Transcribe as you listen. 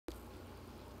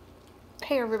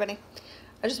Hey everybody,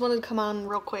 I just wanted to come on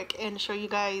real quick and show you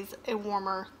guys a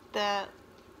warmer that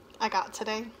I got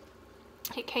today.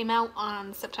 It came out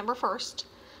on September 1st.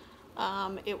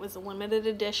 It was a limited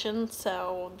edition,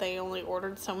 so they only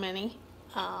ordered so many.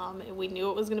 We knew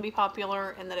it was going to be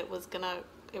popular and that it was gonna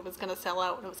sell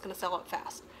out, and it was going to sell out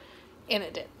fast, and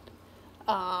it did.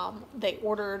 They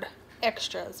ordered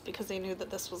extras because they knew that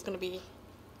this was going to be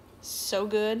so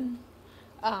good.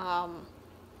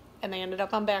 And they ended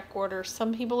up on back order.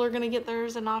 Some people are going to get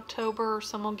theirs in October,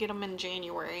 some will get them in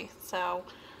January. So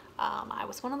I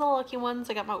was one of the lucky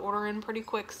ones. I got my order in pretty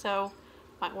quick, so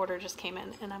my order just came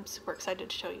in, and I'm super excited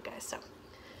to show you guys. So I'm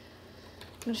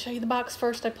going to show you the box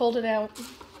first. I pulled it out.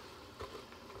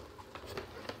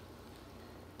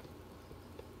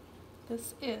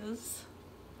 This is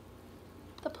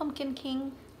the Pumpkin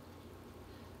King.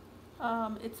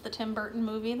 It's the Tim Burton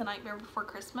movie, The Nightmare Before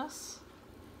Christmas.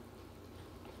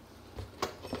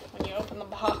 When you open the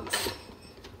box,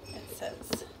 it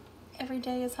says, "Every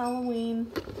day is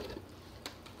Halloween."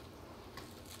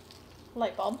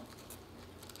 Light bulb.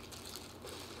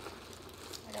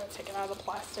 I gotta take it out of the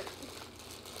plastic.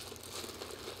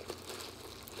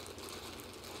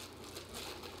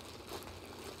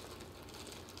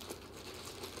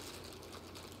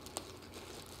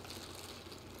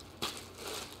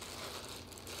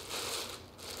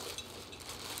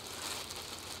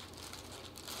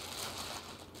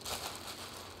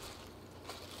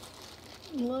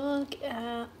 Look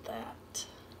at that.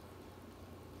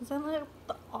 Isn't that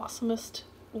the awesomest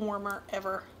warmer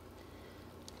ever?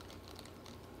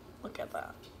 Look at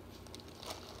that.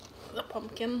 The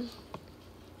pumpkin.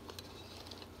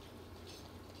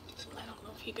 I don't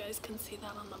know if you guys can see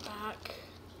that on the back.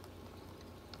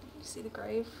 You see the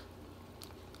grave?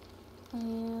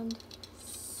 And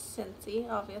Scentsy,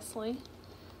 obviously.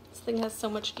 This thing has so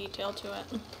much detail to it.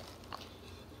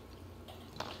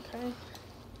 Okay.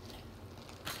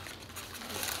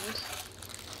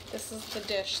 This is the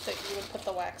dish that you would put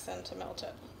the wax in to melt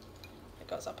it. It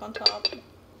goes up on top.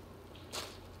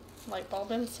 Light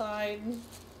bulb inside.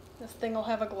 This thing will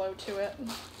have a glow to it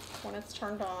when it's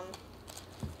turned on.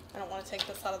 I don't want to take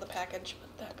this out of the package,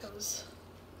 but that goes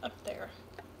up there.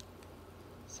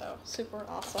 So, super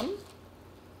awesome.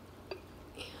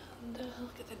 And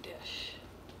look at the dish.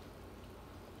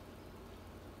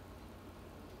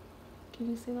 Can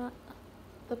you see that?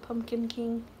 The Pumpkin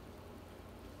King.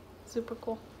 Super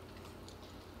cool.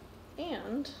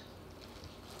 And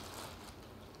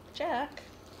Jack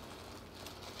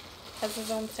has his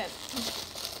own scent.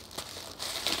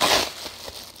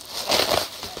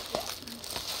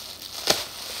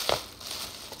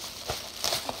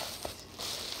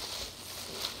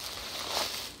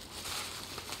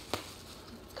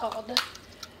 It's called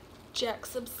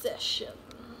Jack's Obsession.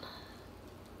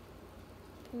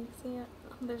 Can you see it?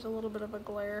 There's a little bit of a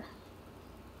glare.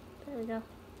 There we go.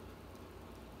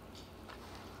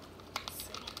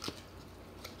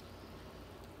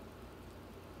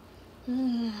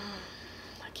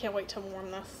 I can't wait to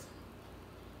warm this.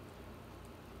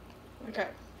 Okay,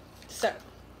 so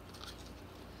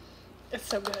it's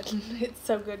so good. It's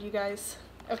so good, you guys.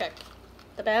 Okay,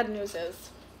 the bad news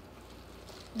is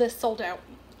this sold out.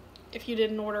 If you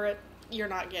didn't order it, you're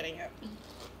not getting it.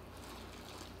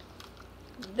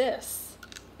 This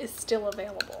is still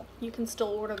available. You can still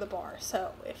order the bar.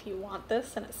 So if you want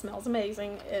this, and it smells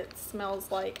amazing, it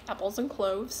smells like apples and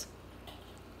cloves,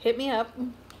 hit me up.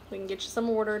 We can get you some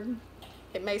ordered.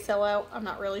 It may sell out, I'm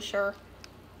not really sure.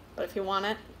 But if you want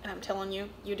it, and I'm telling you,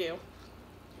 you do,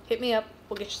 hit me up,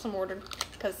 we'll get you some ordered,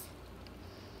 because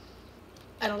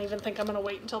I don't even think I'm going to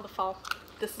wait until the fall.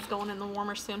 This is going in the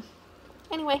warmer soon.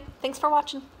 Anyway, thanks for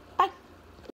watching.